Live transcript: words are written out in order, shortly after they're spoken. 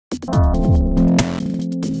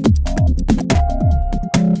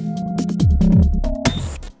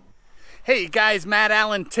Hey guys, Matt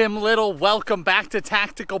Allen, Tim Little, welcome back to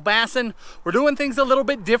Tactical Bassin. We're doing things a little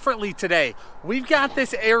bit differently today. We've got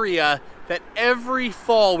this area that every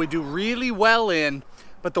fall we do really well in,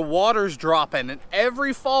 but the water's dropping, and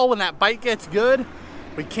every fall when that bite gets good,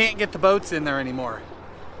 we can't get the boats in there anymore.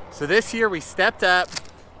 So this year we stepped up,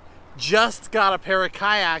 just got a pair of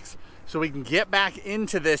kayaks so we can get back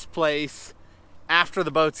into this place after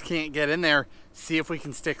the boats can't get in there, see if we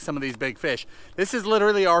can stick some of these big fish. This is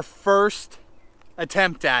literally our first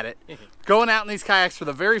attempt at it. Going out in these kayaks for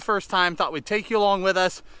the very first time, thought we'd take you along with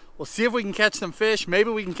us. We'll see if we can catch some fish. Maybe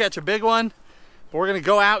we can catch a big one. But we're gonna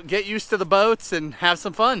go out, get used to the boats, and have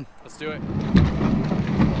some fun. Let's do it.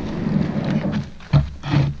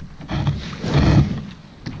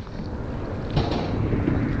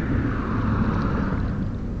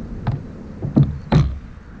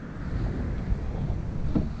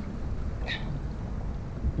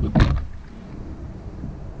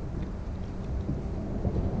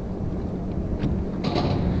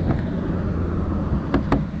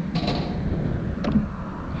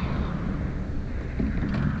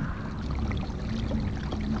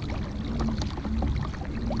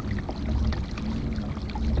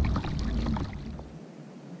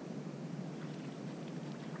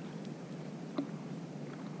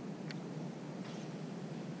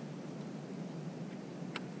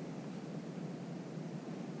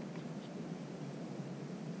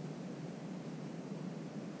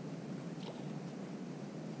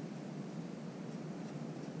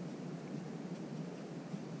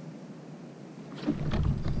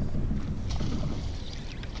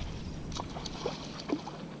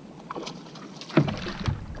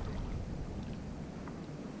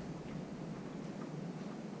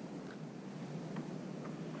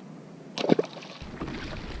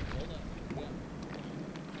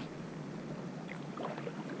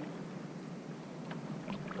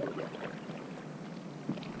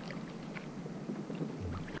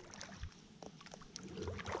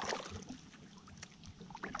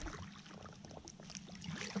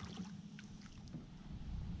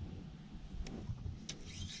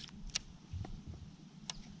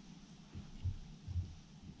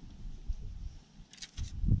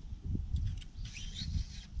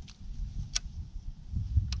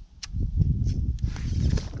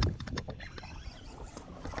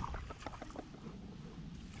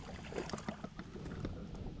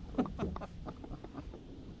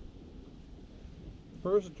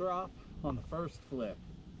 First drop on the first flip.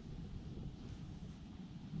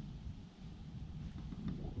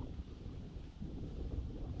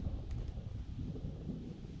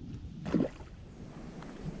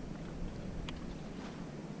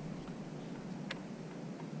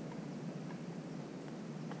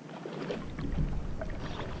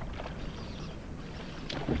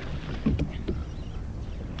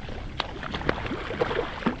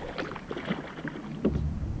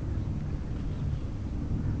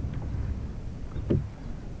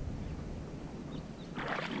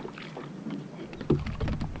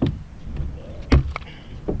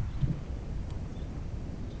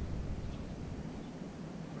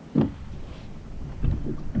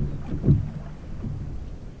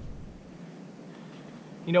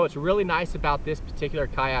 You know what's really nice about this particular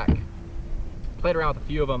kayak, played around with a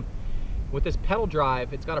few of them, with this pedal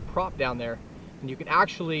drive, it's got a prop down there, and you can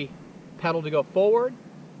actually pedal to go forward,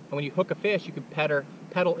 and when you hook a fish, you can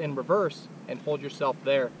pedal in reverse and hold yourself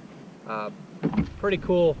there. Pretty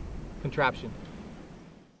cool contraption.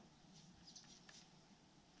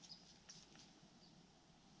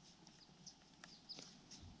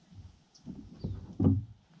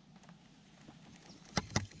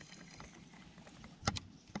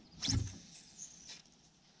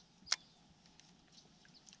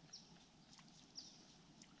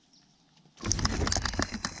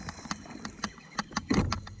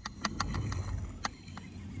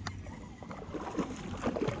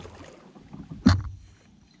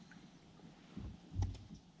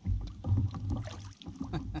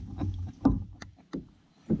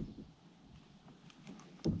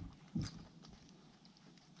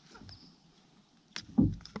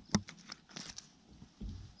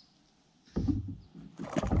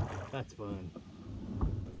 That's fun.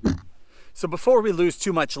 So before we lose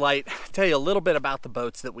too much light, I'll tell you a little bit about the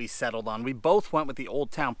boats that we settled on. We both went with the Old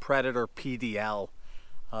Town Predator PDL.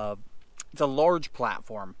 It's a large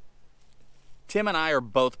platform. Tim and I are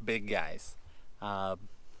both big guys.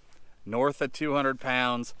 North of 200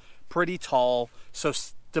 pounds, pretty tall, so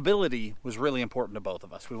stability was really important to both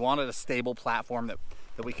of us. We wanted a stable platform that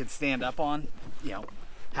we could stand up on, you know,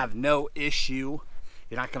 have no issue.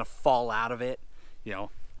 You're not gonna fall out of it, you know.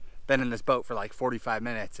 Been in this boat for like 45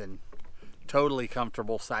 minutes and totally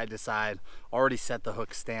comfortable side to side, already set the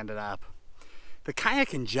hook standing up. The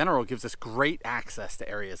kayak in general gives us great access to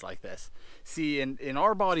areas like this. See, in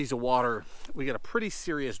our bodies of water, we get a pretty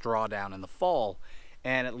serious drawdown in the fall,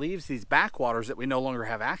 and it leaves these backwaters that we no longer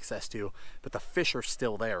have access to, but the fish are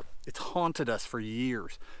still there. It's haunted us for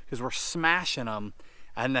years because we're smashing them,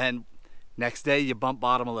 and then next day you bump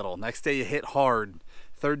bottom a little, next day you hit hard,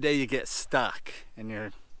 third day you get stuck,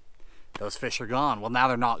 and those fish are gone. Well, now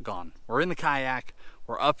they're not gone. We're in the kayak,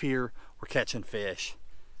 we're up here, we're catching fish.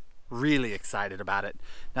 Really excited about it.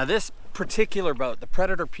 Now this particular boat, the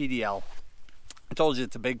Predator PDL, I told you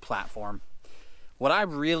it's a big platform. What I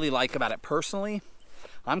really like about it personally,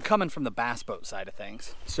 I'm coming from the bass boat side of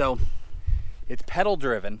things. So it's pedal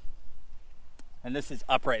driven, and this is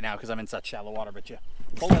up right now because I'm in such shallow water, but you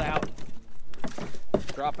pull it out,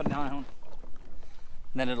 drop it down,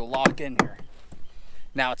 and then it'll lock in here.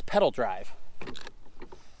 Now it's pedal drive,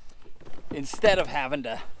 instead of having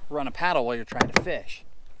to run a paddle while you're trying to fish.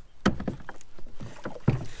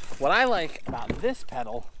 What I like about this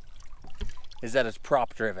pedal is that it's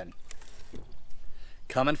prop driven.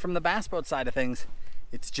 Coming from the bass boat side of things,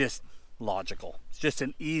 it's just logical. It's just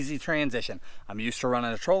an easy transition. I'm used to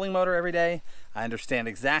running a trolling motor every day. I understand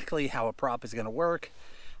exactly how a prop is going to work.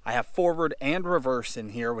 I have forward and reverse in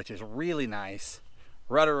here, which is really nice.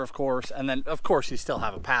 Rudder, of course, and then of course you still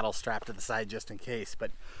have a paddle strapped to the side just in case,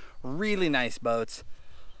 but really nice boats.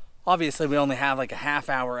 Obviously we only have like a half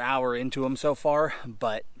hour into them so far,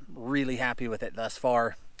 but really happy with it thus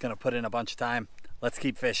far. Gonna put in a bunch of time. Let's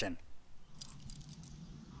keep fishing.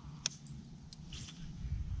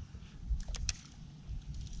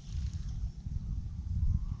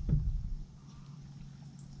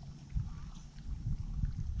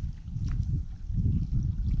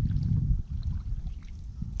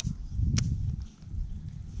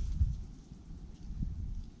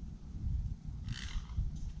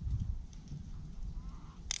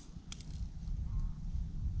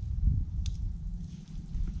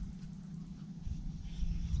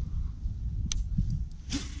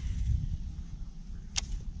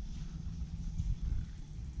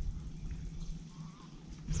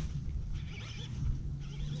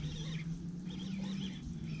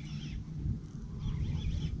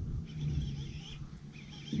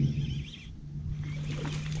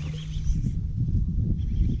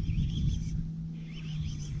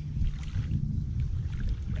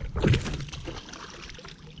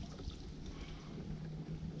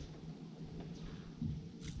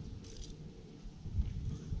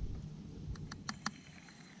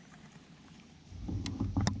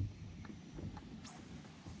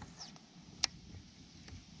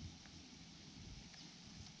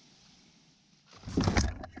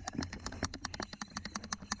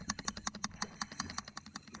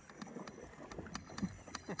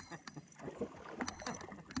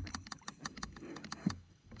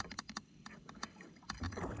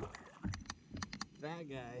 That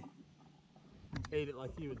guy ate it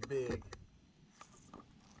like he was big.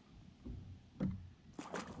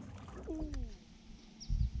 Ooh.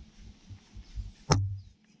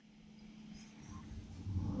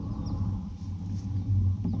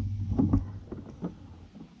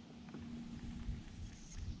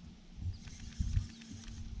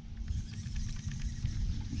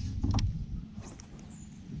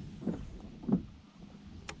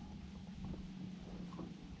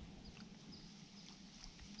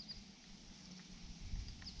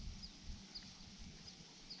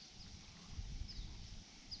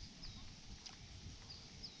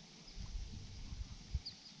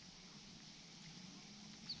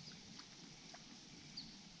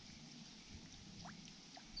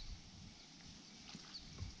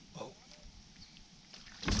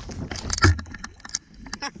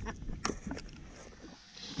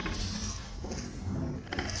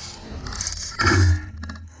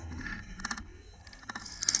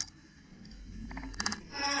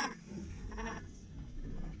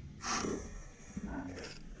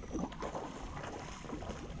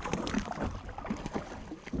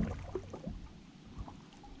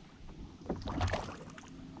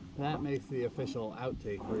 That makes the official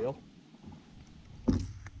outtake reel.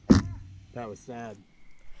 That was sad.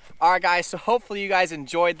 All right, guys, so hopefully you guys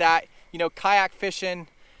enjoyed that. You know, kayak fishing,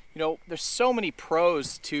 you know, there's so many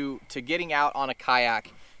pros to getting out on a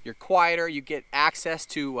kayak. You're quieter, you get access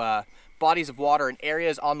to bodies of water and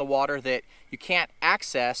areas on the water that you can't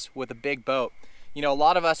access with a big boat. You know, a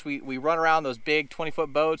lot of us, we run around those big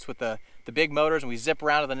 20-foot boats with the big motors, and we zip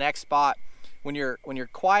around to the next spot. When you're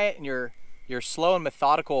quiet and you're slow and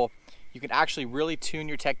methodical, you can actually really tune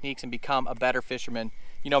your techniques and become a better fisherman.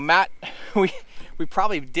 You know, Matt we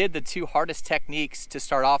probably did the two hardest techniques to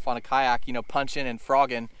start off on a kayak, you know, punching and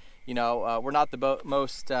frogging. You know, we're not the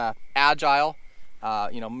most agile,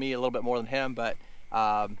 you know, me a little bit more than him, but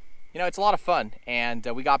you know, it's a lot of fun. And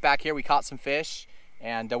we got back here, we caught some fish,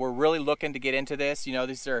 and we're really looking to get into this. You know,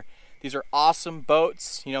 these are awesome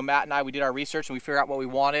boats. You know, Matt and I, we did our research and we figured out what we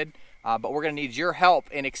wanted, but we're gonna need your help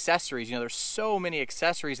in accessories. You know, there's so many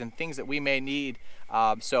accessories and things that we may need.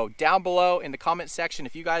 So down below in the comment section,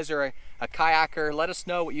 if you guys are a kayaker, let us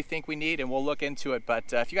know what you think we need and we'll look into it.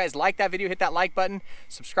 But if you guys like that video, hit that like button,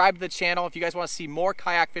 subscribe to the channel. If you guys want to see more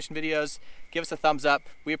kayak fishing videos, give us a thumbs up.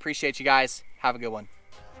 We appreciate you guys. Have a good one.